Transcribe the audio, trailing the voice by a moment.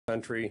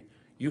country.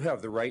 You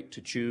have the right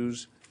to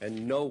choose,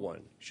 and no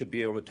one should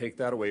be able to take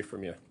that away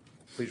from you.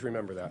 Please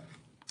remember that.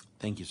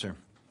 Thank you, sir.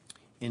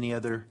 Any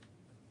other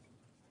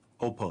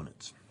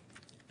opponents?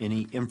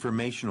 Any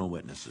informational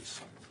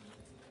witnesses?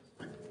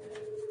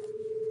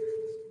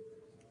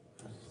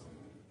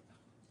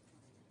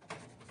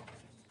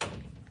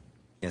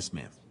 Yes,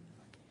 ma'am.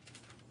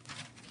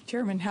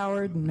 Chairman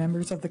Howard and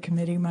members of the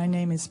committee, my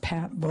name is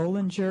Pat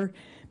Bollinger,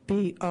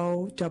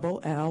 B-O-L-L-I-N-G-E-R.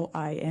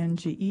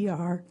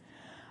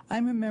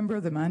 I'm a member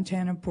of the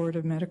Montana Board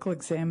of Medical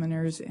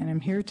Examiners, and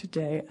I'm here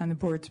today on the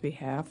board's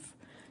behalf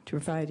to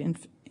provide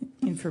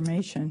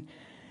information.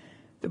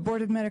 The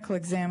Board of Medical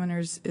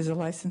Examiners is a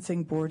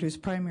licensing board whose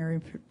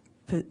primary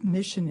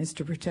mission is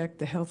to protect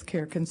the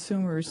healthcare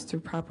consumers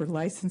through proper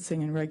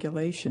licensing and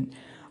regulation.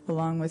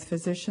 Along with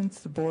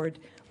physicians, the board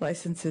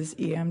licenses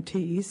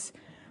EMTs,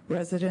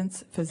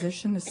 residents,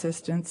 physician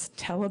assistants,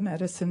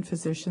 telemedicine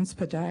physicians,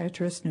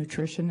 podiatrists,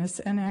 nutritionists,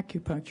 and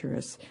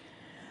acupuncturists.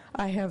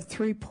 I have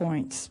 3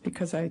 points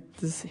because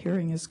this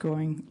hearing is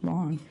going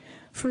long.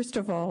 First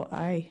of all,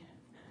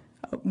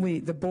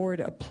 the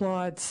board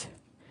applauds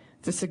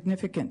the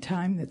significant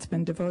time that's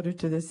been devoted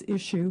to this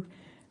issue,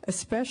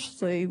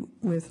 especially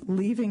with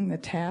leaving the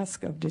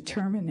task of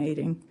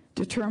determining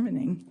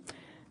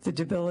the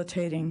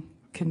debilitating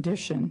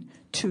condition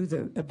to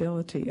the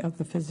ability of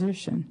the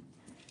physician.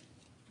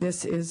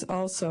 This is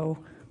also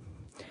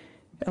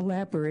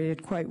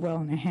elaborated quite well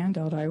in a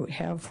handout I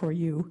have for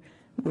you,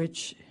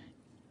 which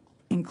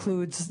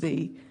includes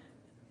the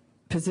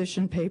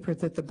position paper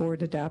that the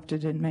board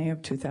adopted in May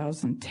of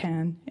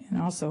 2010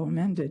 and also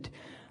amended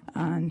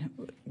on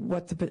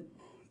what the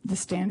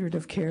standard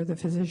of care the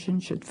physician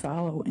should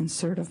follow in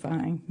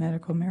certifying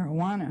medical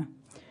marijuana.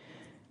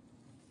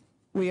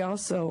 We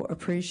also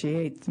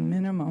appreciate the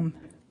minimum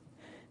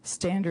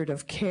standard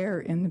of care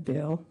in the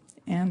bill,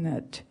 and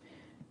that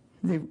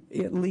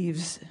it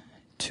leaves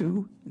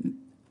to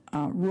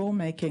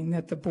rulemaking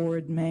that the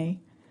board may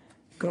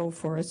go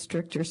for a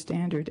stricter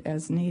standard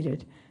as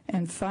needed.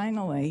 And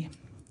finally,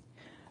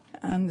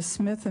 on the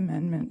Smith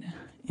Amendment,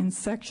 in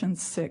Section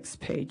 6,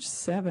 page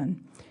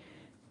 7,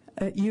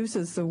 it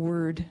uses the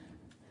word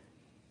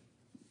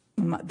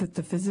that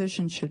the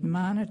physician should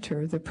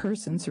monitor the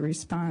person's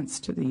response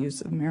to the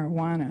use of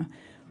marijuana.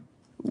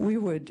 We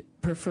would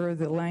prefer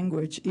the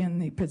language in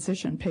the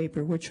position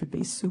paper, which would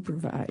be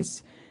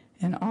supervise.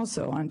 And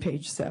also on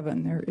page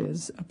 7, there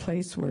is a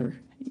place where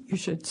you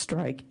should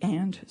strike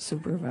and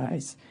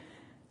supervise.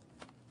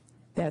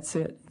 That's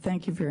it.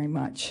 Thank you very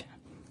much.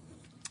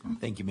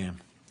 Thank you, ma'am.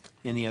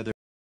 Any other